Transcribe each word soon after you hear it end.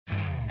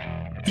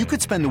You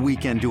could spend the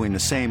weekend doing the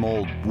same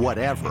old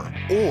whatever,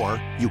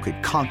 or you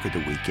could conquer the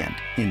weekend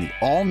in the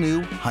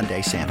all-new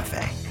Hyundai Santa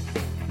Fe.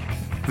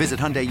 Visit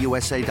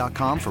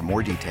HyundaiUSA.com for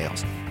more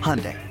details.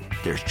 Hyundai,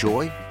 there's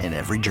joy in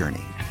every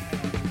journey.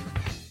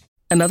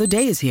 Another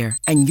day is here,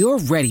 and you're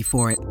ready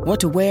for it. What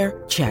to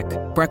wear? Check.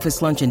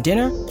 Breakfast, lunch, and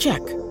dinner? Check.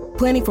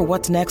 Planning for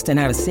what's next and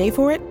how to save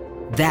for it?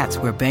 That's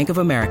where Bank of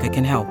America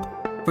can help.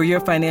 For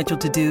your financial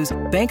to-dos,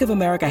 Bank of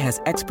America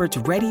has experts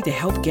ready to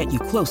help get you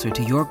closer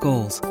to your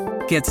goals.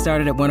 Get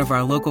started at one of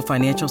our local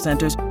financial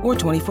centers or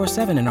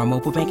 24/7 in our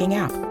mobile banking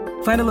app.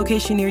 Find a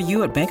location near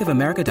you at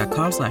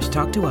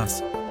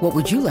bankofamerica.com/talktous. What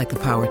would you like the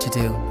power to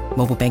do?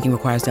 Mobile banking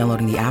requires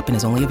downloading the app and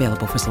is only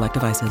available for select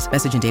devices.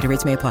 Message and data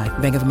rates may apply.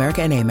 Bank of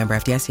America N.A., member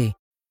FDIC.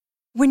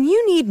 When you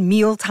need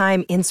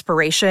mealtime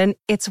inspiration,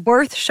 it's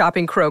worth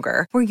shopping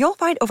Kroger, where you'll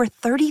find over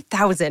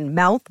 30,000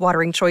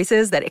 mouth-watering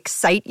choices that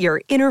excite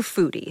your inner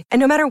foodie. And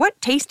no matter what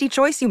tasty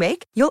choice you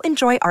make, you'll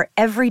enjoy our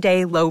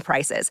everyday low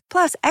prices,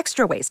 plus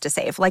extra ways to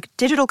save, like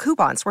digital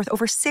coupons worth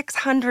over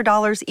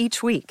 $600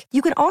 each week.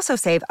 You can also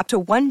save up to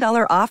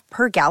 $1 off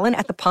per gallon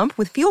at the pump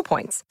with fuel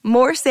points.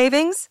 More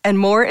savings and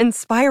more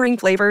inspiring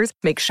flavors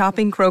make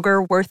shopping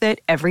Kroger worth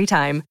it every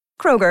time.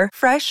 Kroger,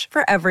 fresh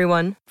for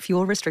everyone.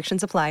 Fuel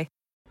restrictions apply.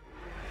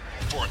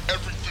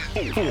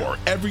 For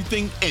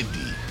everything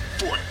Indy,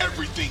 for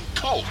everything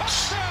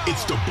Colts,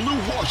 it's the Blue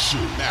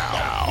Horseshoe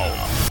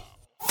now.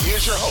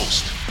 Here's your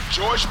host,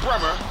 George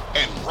Bremer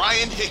and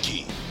Ryan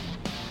Hickey.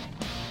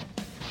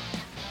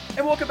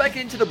 And welcome back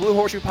into the Blue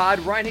Horseshoe Pod.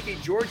 Ryan Hickey,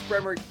 George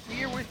Bremer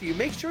here with you.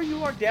 Make sure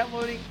you are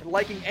downloading,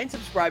 liking, and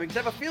subscribing, because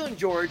I have a feeling,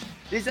 George,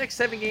 these next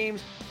 7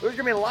 games, there's going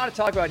to be a lot to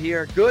talk about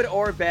here, good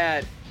or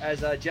bad,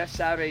 as Jeff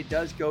Saturday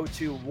does go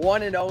to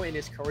 1-0 in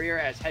his career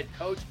as head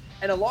coach.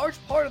 And a large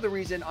part of the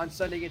reason on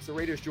Sunday against the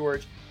Raiders,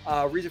 George,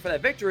 reason for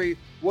that victory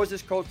was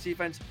this Colts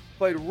defense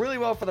played really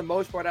well for the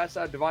most part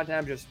outside of Devontae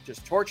Adams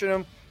just torching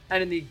him.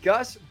 And in the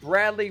Gus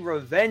Bradley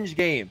revenge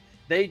game,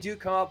 they do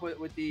come up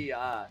with the,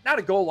 not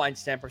a goal line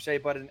stand per se,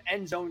 but an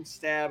end zone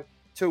stab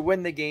to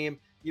win the game.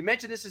 You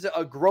mentioned this is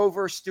a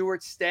Grover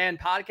Stewart Stan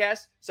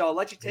podcast, so I'll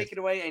let you take it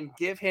away and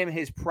give him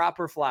his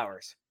proper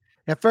flowers.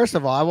 And first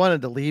of all, I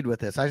wanted to lead with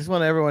this. I just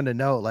want everyone to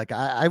know, like,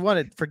 I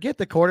wanted, forget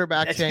the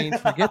quarterback change,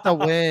 forget the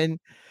win.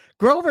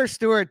 Grover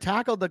Stewart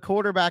tackled the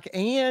quarterback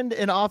and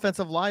an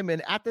offensive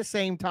lineman at the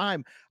same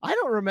time. I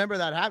don't remember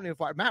that happening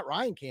before. Matt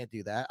Ryan can't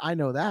do that. I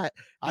know that.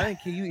 I think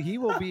he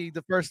will be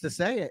the first to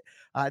say it.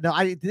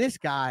 This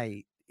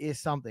guy is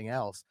something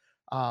else.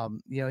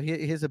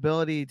 His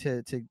ability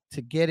to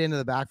get into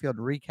the backfield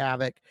and wreak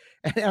havoc.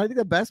 And I think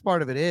the best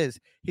part of it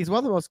is he's one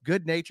of the most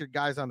good-natured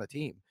guys on the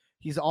team.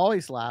 He's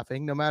always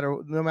laughing, no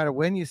matter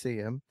when you see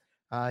him.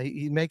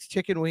 He makes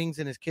chicken wings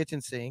in his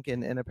kitchen sink,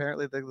 and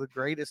apparently they're the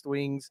greatest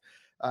wings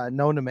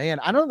known to man.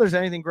 I don't know if there's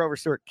anything Grover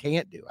Stewart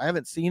can't do. I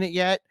haven't seen it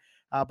yet,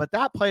 but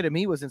that play to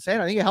me was insane.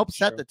 I think it helped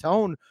set the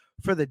tone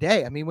for the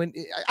day. I mean, when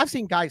I've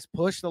seen guys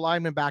push the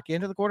lineman back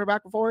into the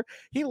quarterback before,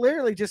 he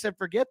literally just said,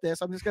 "Forget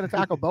this. I'm just going to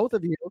tackle both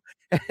of you,"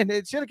 and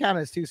it should have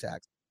counted as 2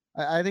 sacks.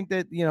 I think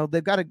that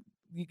they've got to.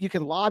 You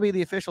can lobby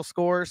the official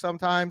score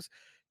sometimes.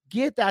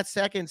 Get that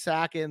second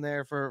sack in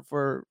there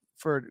for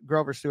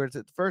Grover Stewart. It's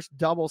the first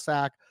double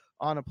sack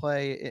on a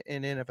play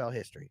in NFL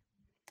history.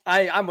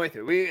 I'm with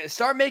you. We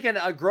start making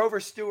a Grover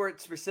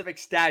Stewart specific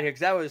stat here, because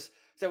that was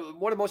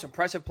one of the most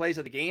impressive plays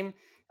of the game.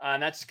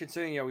 And that's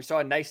considering, we saw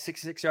a nice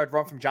 66-yard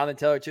run from Jonathan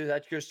Taylor too.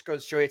 That just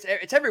goes to show you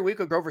it's every week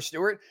with Grover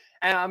Stewart.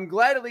 And I'm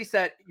glad at least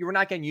that you were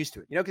not getting used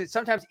to it, because it's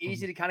sometimes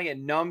easy to kind of get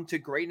numb to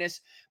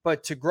greatness,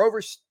 but to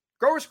Grover's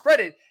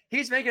credit,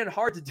 he's making it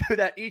hard to do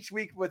that each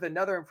week with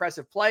another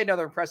impressive play,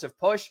 another impressive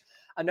push,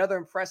 another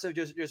impressive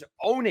just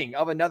owning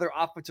of another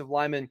offensive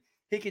lineman.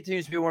 He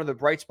continues to be one of the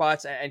bright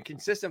spots and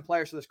consistent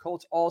players for this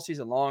Colts all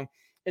season long.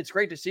 It's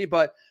great to see.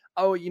 But,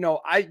 you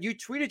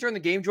tweeted during the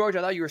game, George,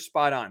 I thought you were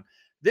spot on.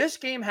 This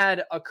game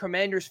had a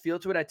Commanders feel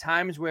to it at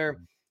times where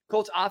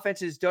Colts offense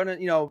has done,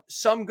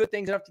 some good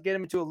things enough to get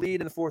them into a lead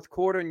in the fourth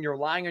quarter, and you're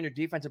relying on your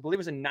defense. I believe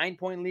it was a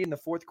 9-point lead in the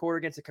fourth quarter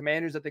against the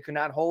Commanders that they could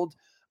not hold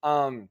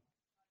in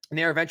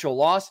their eventual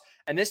loss.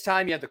 And this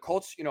time you have the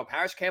Colts,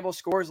 Paris Campbell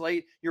scores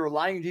late. You're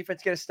relying on your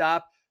defense to get a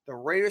stop. The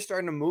Raiders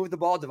starting to move the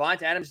ball.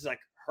 Devontae Adams is like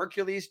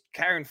Hercules,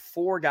 carrying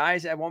 4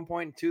 guys at one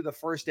point to the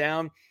first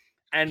down.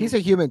 And he's a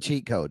human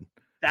cheat code.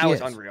 That was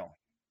unreal.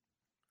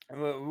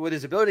 With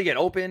his ability to get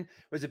open,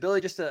 with his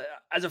ability just to,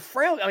 as a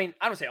frail, I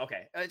don't say,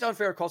 okay, it's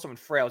unfair to call someone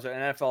frail as an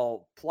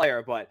NFL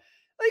player, but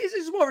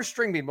he's more of a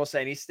string bean, we'll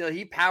say. And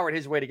he powered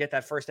his way to get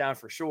that first down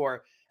for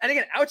sure. And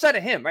again, outside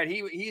of him, right,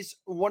 he's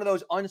one of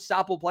those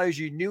unstoppable players.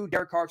 You knew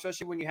Derek Carr,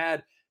 especially when you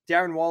had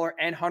Darren Waller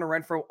and Hunter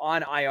Renfrow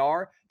on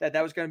IR, that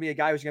was going to be a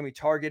guy who's going to be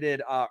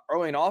targeted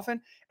early and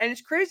often. And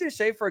it's crazy to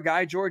say for a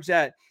guy, George,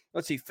 that,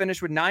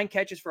 finished with 9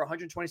 catches for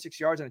 126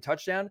 yards and a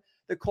touchdown.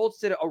 The Colts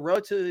did a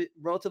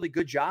relatively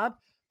good job,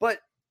 but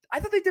I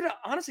thought they did,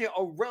 honestly,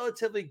 a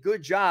relatively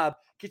good job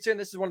considering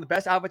this is one of the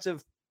best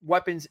offensive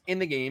weapons in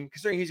the game,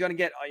 considering he's going to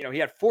get, he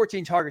had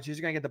 14 targets. He's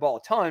going to get the ball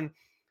a ton.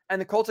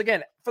 And the Colts,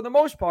 again, for the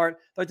most part,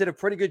 they did a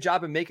pretty good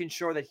job of making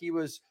sure that he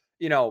was,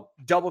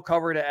 double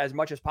covered as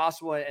much as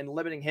possible and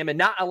limiting him and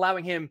not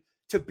allowing him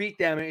to beat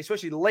them. And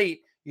especially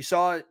late, you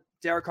saw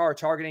Derek Carr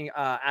targeting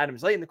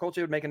Adams late, and the Colts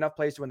would make enough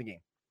plays to win the game.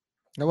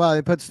 Well,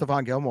 they put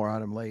Stephon Gilmore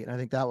on him late. I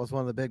think that was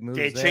one of the big moves.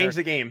 It changed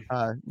the game.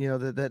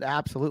 That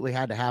absolutely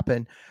had to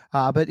happen.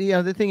 But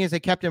the thing is, they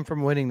kept him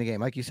from winning the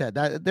game. Like you said,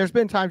 that there's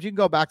been times you can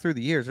go back through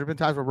the years. There've been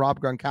times where Rob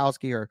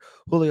Gronkowski or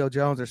Julio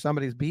Jones or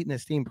somebody's beaten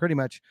his team pretty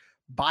much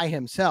by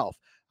himself.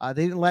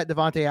 They didn't let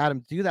Devontae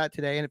Adams do that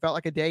today, and it felt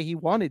like a day he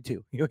wanted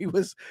to.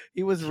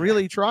 He was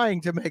really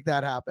trying to make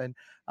that happen,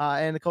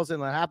 and the Colts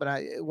didn't let it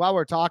happen. While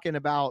we're talking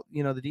about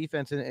the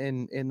defense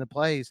in the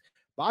plays,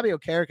 Bobby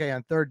Okereke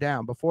on third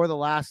down before the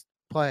last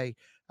play,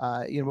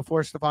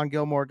 before Stephon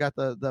Gilmore got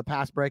the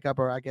pass breakup,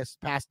 or I guess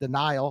pass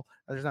denial.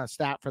 There's not a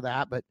stat for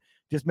that, but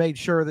just made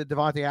sure that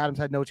Devontae Adams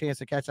had no chance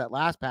to catch that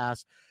last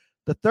pass.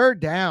 The third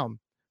down,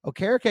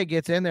 Okereke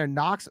gets in there,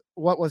 knocks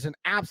what was an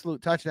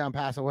absolute touchdown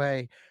pass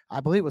away. I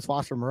believe it was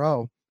Foster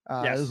Moreau,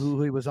 yes,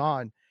 who he was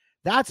on.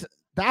 That's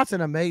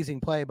an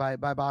amazing play by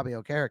Bobby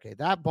Okereke.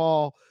 That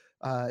ball,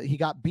 he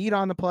got beat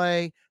on the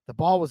play. The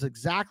ball was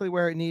exactly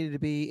where it needed to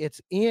be.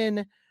 It's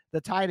in the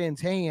tight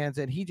end's hands,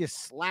 and he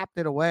just slapped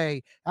it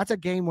away. That's a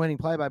game-winning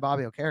play by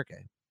Bobby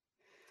Okereke.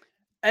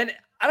 And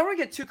I don't want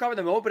to get too caught in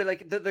the moment, but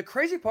like the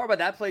crazy part about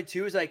that play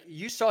too is like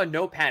you saw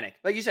no panic.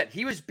 Like you said,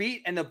 he was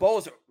beat, and the ball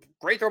was a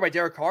great throw by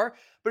Derek Carr,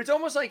 but it's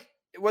almost like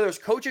whether it's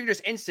coaching or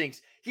just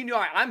instincts, he knew,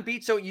 all right, I'm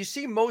beat. So you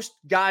see most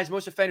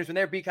offenders, when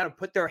they're beat, kind of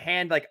put their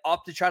hand like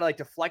up to try to like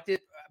deflect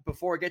it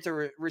before it gets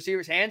to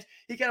receiver's hands.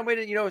 He kind of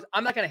waited,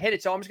 I'm not going to hit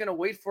it, so I'm just going to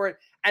wait for it.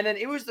 And then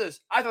it was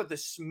I thought the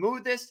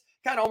smoothest,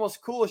 kind of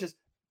almost cool, just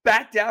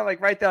back down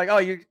like right there, like, oh,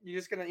 you're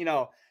just going to,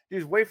 you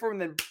just wait for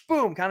him, and then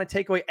boom, kind of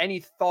take away any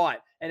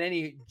thought and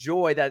any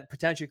joy that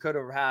potentially could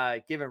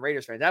have given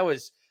Raiders fans. That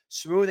was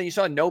smooth, and you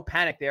saw no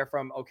panic there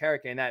from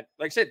Okereke, and that,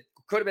 like I said,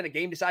 could have been a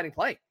game-deciding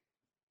play.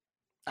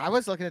 I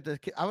was looking for the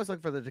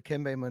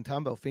Dikembe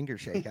Mutombo finger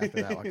shake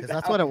after that one, because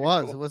that's what it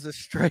was. Cool. It was a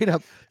straight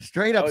up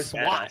swat,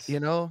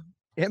 badass.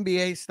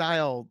 NBA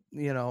style,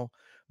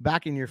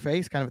 back in your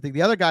face kind of thing.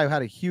 The other guy who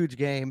had a huge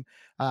game,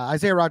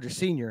 Isaiah Rodgers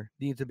Sr.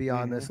 needs to be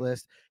on this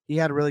list. He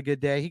had a really good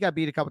day. He got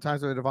beat a couple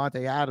times with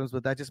Devontae Adams,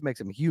 but that just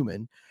makes him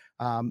human.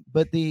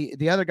 But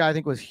the other guy I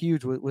think was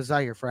huge was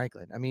Zaire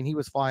Franklin. I mean, he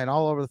was flying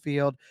all over the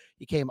field.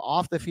 He came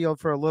off the field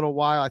for a little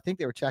while. I think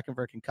they were checking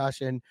for a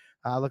concussion.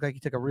 Looked like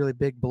he took a really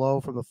big blow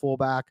from the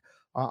fullback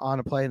on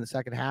a play in the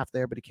second half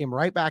there, but he came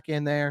right back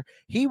in there.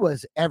 He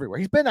was everywhere.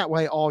 He's been that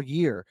way all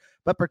year,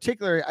 but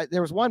particularly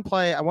there was one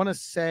play, I want to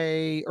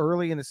say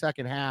early in the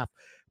second half,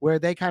 where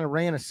they kind of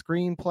ran a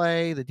screen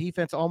play. The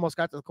defense almost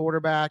got to the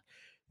quarterback.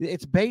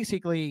 It's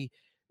basically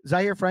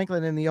Zaire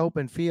Franklin in the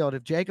open field.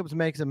 If Jacobs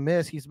makes a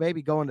miss, he's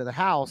maybe going to the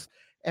house,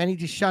 and he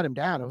just shut him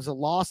down. It was a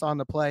loss on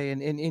the play.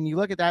 And you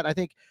look at that, I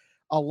think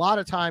a lot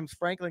of times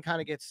Franklin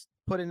kind of gets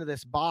put into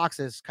this box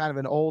as kind of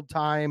an old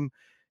time,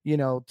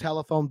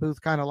 telephone booth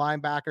kind of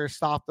linebacker,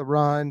 stop the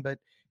run. But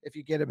if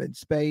you get him in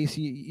space,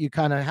 you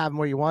kind of have him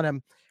where you want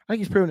him. I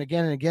think he's proven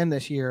again and again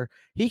this year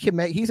he's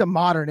a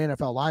modern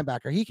NFL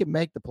linebacker. He can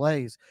make the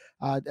plays.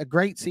 A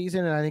great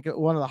season, and I think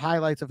one of the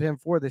highlights of him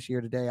for this year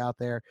today out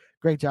there.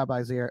 Great job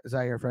by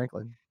Zaire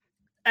Franklin.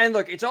 And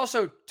look, it's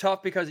also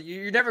tough because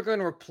you're never going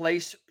to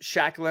replace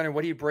Shaq Leonard,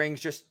 what he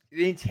brings, just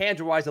the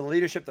intangible-wise, the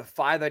leadership, the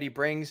fire that he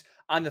brings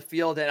on the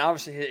field, and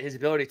obviously his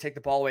ability to take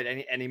the ball away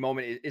at any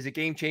moment is a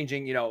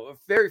game-changing.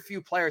 Very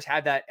few players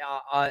have that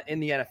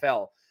in the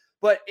NFL.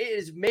 But it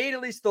has made at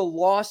least the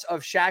loss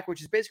of Shaq, which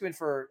has basically been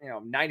for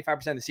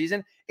 95% of the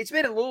season, it's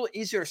made it a little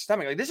easier to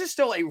stomach. Like, this is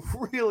still a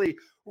really,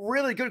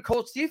 really good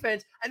Colts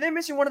defense, and they're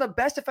missing one of the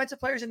best defensive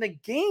players in the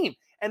game.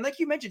 And like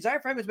you mentioned, Zaire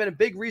Franklin's been a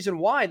big reason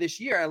why this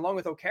year, along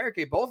with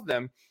Okereke, both of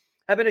them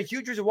have been a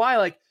huge reason why.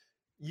 Like,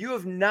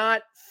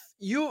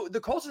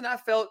 the Colts have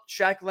not felt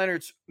Shaq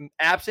Leonard's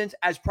absence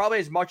as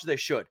much as they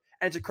should.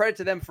 And it's a credit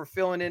to them for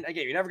filling in.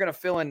 Again, you're never going to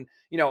fill in,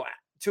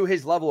 to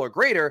his level or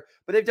greater,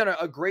 but they've done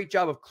a great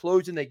job of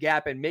closing the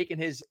gap and making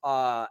his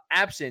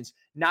absence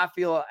not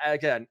feel,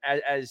 again,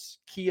 as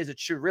key as it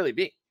should really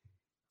be.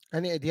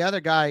 And the other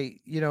guy,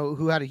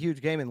 who had a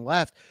huge game and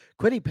left,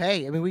 Kwity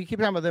Paye. I mean, we keep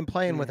talking about them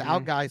playing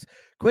without guys.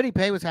 Kwity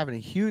Paye was having a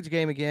huge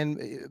game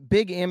again,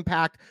 big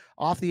impact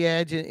off the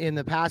edge in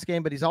the pass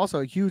game, but he's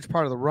also a huge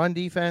part of the run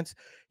defense.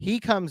 He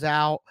comes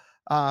out.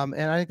 And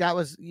I think that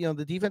was,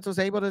 the defense was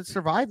able to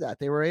survive that.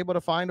 They were able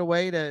to find a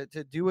way to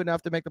do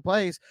enough to make the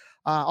plays.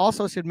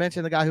 Also should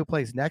mention the guy who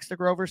plays next to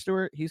Grover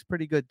Stewart. He's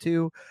pretty good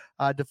too.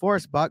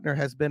 DeForest Buckner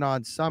has been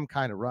on some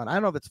kind of run. I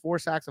don't know if it's 4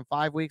 sacks in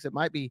 5 weeks. It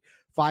might be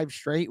 5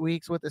 straight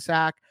weeks with the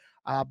sack.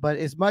 But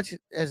as much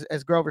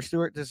as Grover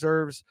Stewart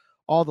deserves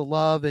all the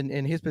love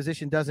and his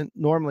position doesn't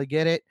normally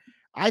get it,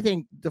 I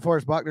think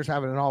DeForest Buckner's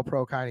having an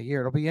all-pro kind of year.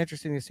 It'll be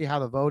interesting to see how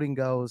the voting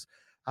goes.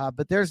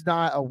 But there's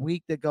not a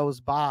week that goes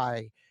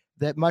by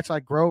that, much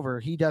like Grover,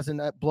 he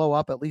doesn't blow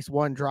up at least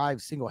one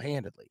drive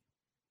single-handedly.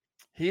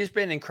 He's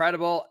been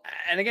incredible.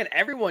 And again,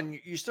 everyone,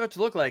 you start to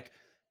look like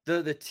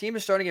the team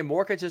is starting to get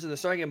more consistent. They're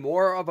starting to get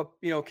more of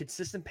a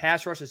consistent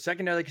pass rush. The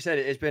secondary, like you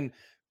said, has been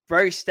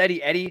very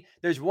steady Eddie.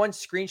 There's one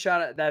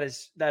screenshot that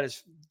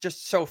is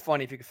just so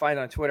funny. If you can find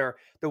it on Twitter,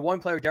 the one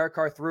player Derek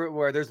Carr threw it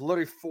where there's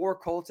literally 4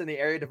 Colts in the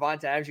area.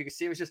 Devonta Adams, you can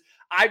see it was just,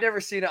 I've never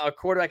seen a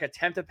quarterback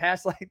attempt to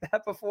pass like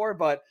that before,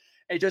 but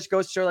it just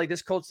goes to show like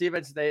this Colts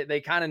defense,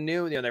 they kind of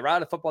knew, they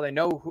routed the football. They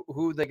know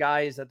who the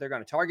guy is that they're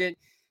going to target.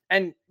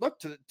 And look,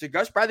 to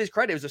Gus Bradley's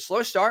credit, it was a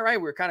slow start, right?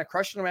 We were kind of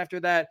crushing them after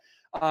that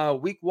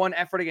week 1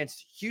 effort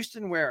against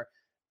Houston where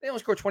they only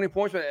scored 20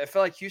 points, but it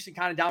felt like Houston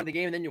kind of dominated the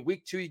game. And then in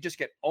week 2, you just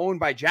get owned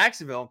by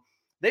Jacksonville.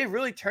 They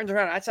really turned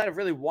around outside of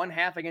really one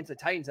half against the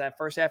Titans in that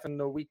first half in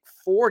the week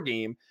 4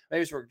 game. They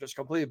were just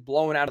completely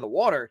blown out of the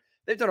water.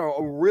 They've done a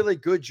really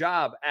good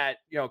job at,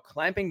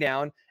 clamping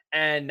down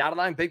and not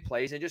allowing big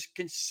plays and just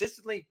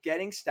consistently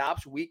getting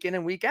stops week in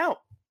and week out.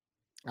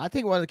 I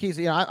think one of the keys,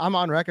 I'm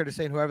on record as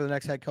saying whoever the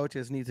next head coach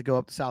is needs to go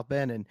up to South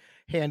Bend and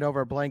hand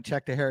over a blank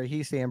check to Harry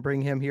Hesse and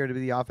bring him here to be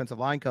the offensive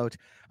line coach.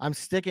 I'm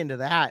sticking to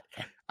that.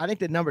 I think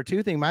the number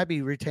 2 thing might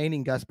be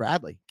retaining Gus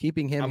Bradley,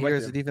 keeping him here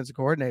as a defensive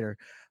coordinator.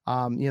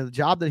 The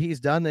job that he's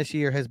done this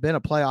year has been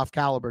a playoff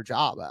caliber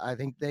job. I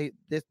think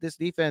this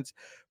defense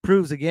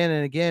proves again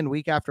and again,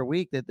 week after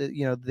week, that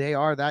they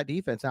are that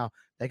defense. Now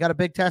they got a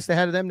big test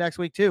ahead of them next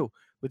week too,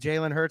 with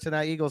Jalen Hurts and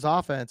that Eagles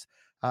offense.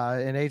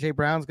 And A.J.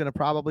 Brown's going to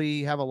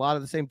probably have a lot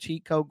of the same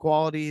cheat code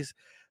qualities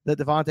that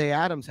Devontae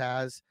Adams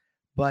has.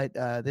 But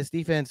this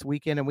defense,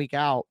 week in and week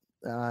out,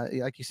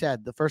 like you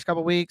said, the first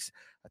couple of weeks,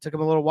 it took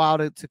them a little while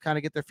to kind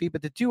of get their feet.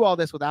 But to do all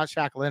this without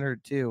Shaq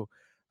Leonard, too,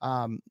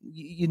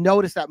 you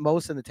notice that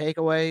most in the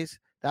takeaways,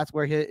 that's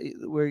where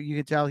you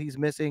can tell he's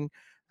missing.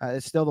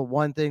 It's still the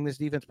one thing this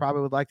defense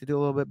probably would like to do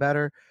a little bit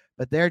better.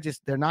 But they're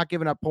not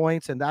giving up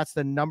points, and that's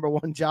the number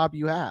 1 job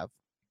you have.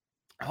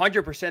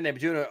 100%. They've been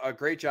doing a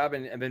great job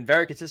and been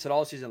very consistent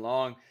all season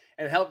long,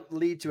 and it helped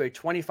lead to a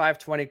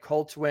 25-20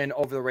 Colts win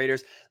over the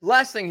Raiders.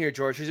 Last thing here,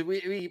 George, is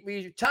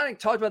we kind of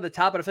talked about the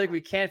top, but I feel like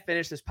we can't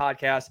finish this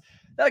podcast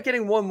without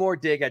getting one more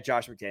dig at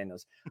Josh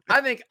McDaniels.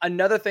 I think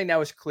another thing that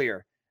was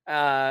clear,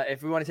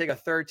 if we want to take a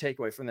third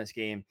takeaway from this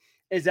game,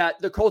 is that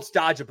the Colts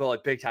dodged a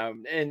bullet big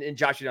time in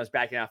Josh McDaniels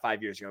backing out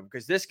 5 years ago,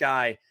 because this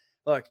guy,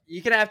 look,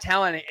 you can have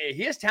talent.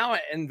 He has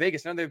talent in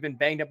Vegas. I know they've been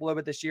banged up a little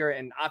bit this year,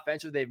 and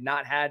offensively, they've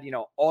not had,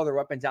 all their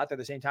weapons out there at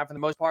the same time for the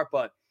most part.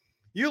 But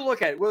you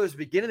look at whether it's the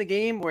beginning of the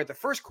game or at the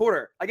first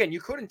quarter, again, you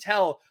couldn't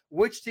tell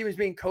which team is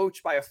being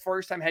coached by a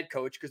first-time head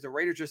coach because the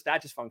Raiders are just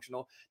that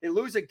dysfunctional. They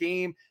lose a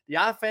game. The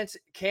offense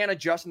can't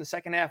adjust in the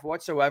second half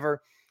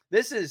whatsoever.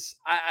 This is,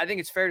 I think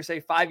it's fair to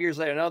say, 5 years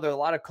later. I know there are a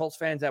lot of Colts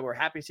fans that were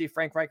happy to see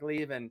Frank Reich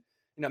leave and,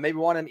 maybe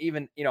want him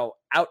even,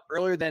 out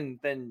earlier than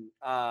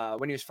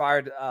when he was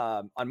fired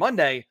on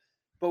Monday.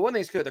 But one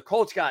thing's clear, the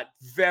Colts got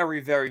very,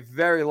 very,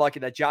 very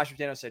lucky that Josh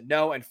McDaniels said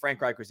no and Frank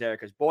Reich was there,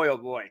 because boy, oh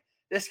boy,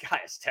 this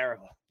guy is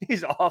terrible.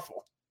 He's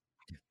awful.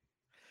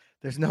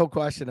 There's no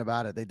question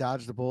about it. They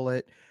dodged the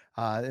bullet.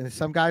 And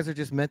some guys are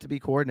just meant to be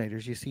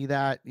coordinators. You see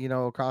that,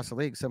 across the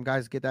league. Some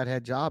guys get that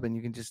head job, and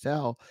you can just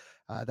tell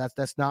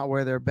that's not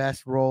where their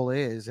best role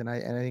is. And I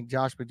think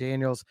Josh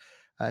McDaniels,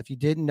 if you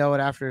didn't know it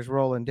after his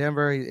role in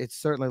Denver, it's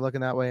certainly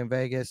looking that way in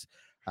Vegas.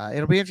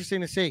 It'll be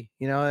interesting to see.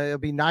 It'll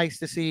be nice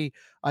to see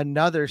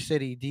another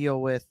city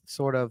deal with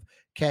sort of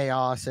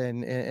chaos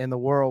and the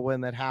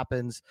whirlwind that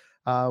happens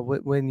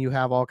when you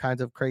have all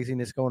kinds of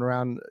craziness going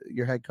around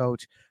your head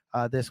coach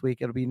this week.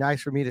 It'll be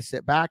nice for me to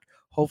sit back,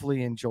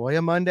 hopefully enjoy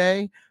a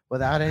Monday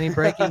without any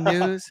breaking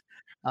news.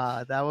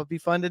 That would be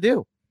fun to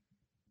do.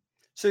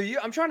 So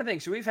I'm trying to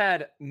think. So we've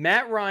had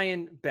Matt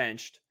Ryan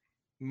benched,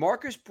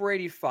 Marcus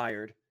Brady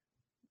fired,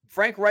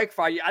 Frank Reich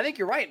fired. I think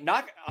you're right.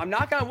 I'm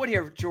knocking on wood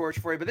here, George,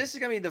 for you, but this is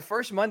going to be the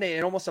first Monday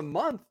in almost a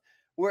month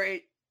where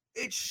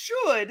it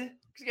should,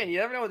 because again, you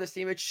never know with this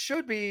team, it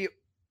should be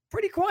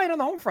pretty quiet on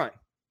the home front.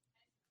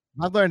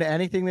 I've learned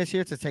anything this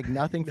year to take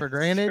nothing for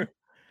granted.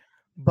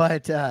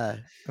 But,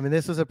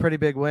 this was a pretty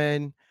big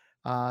win.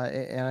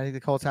 And I think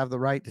the Colts have the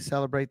right to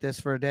celebrate this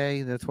for a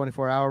day, the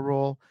 24-hour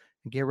rule,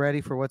 and get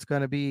ready for what's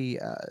going to be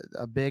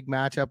a big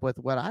matchup with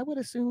what I would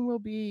assume will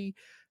be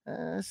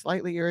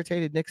slightly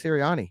irritated Nick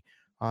Sirianni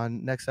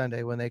on next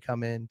Sunday when they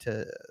come in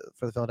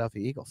for the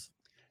Philadelphia Eagles.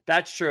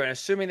 That's true. And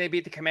assuming they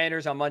beat the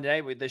Commanders on Monday,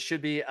 this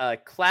should be a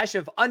clash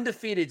of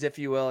undefeateds, if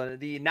you will.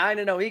 The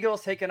 9-0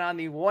 Eagles taking on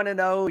the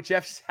 1-0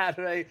 Jeff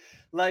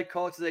Saturday-led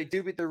Colts. They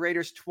do beat the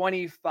Raiders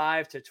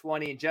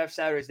 25-20 in Jeff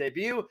Saturday's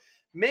debut,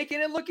 making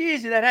it look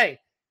easy that,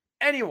 hey,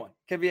 anyone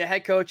can be a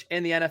head coach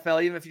in the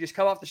NFL. Even if you just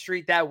come off the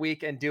street that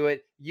week and do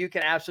it, you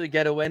can absolutely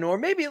get a win. Or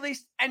maybe at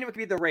least anyone can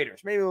be the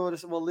Raiders. Maybe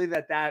we'll leave it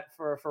at that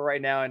for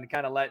right now and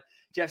kind of let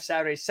Jeff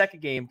Saturday's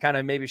second game kind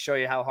of maybe show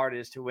you how hard it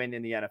is to win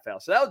in the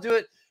NFL. So that'll do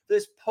it for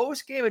this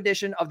post-game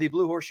edition of the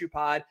Blue Horseshoe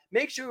Pod.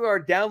 Make sure you are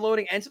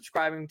downloading and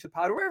subscribing to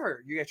Pod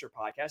wherever you get your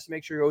podcasts.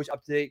 Make sure you're always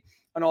up to date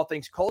on all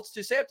things Colts.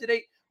 To stay up to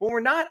date when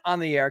we're not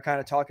on the air kind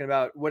of talking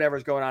about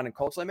whatever's going on in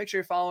Colts, make sure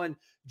you're following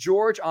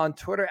George on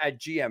Twitter at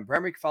GM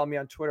Bremer. You can follow me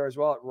on Twitter as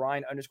well at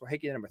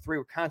Ryan_Hickey, number 3.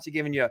 We're constantly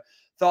giving you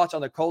thoughts on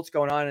the Colts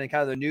going on and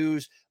kind of the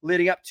news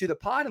leading up to the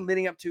pod and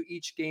leading up to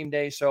each game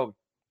day. So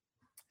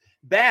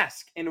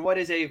bask in what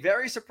is a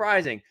very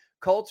surprising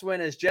Colts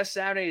win as Jeff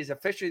Saturday is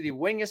officially the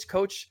winningest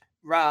coach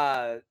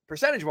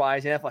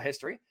percentage-wise in NFL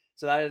history.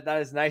 So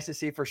that is nice to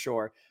see for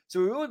sure. So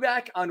we will be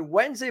back on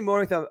Wednesday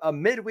morning with a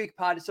midweek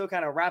pod to still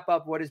kind of wrap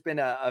up what has been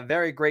a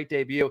very great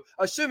debut,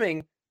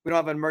 assuming we don't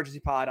have an emergency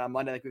pod on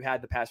Monday like we've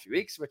had the past few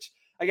weeks, which,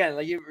 again,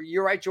 like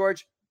you're right,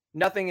 George.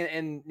 Nothing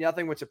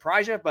would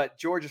surprise you, but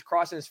George is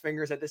crossing his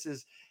fingers that this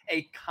is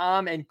a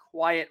calm and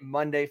quiet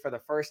Monday for the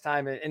first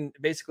time in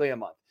basically a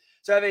month.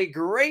 So have a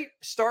great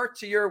start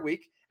to your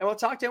week, and we'll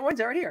talk to you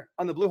Wednesday right here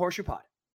on the Blue Horseshoe Pod.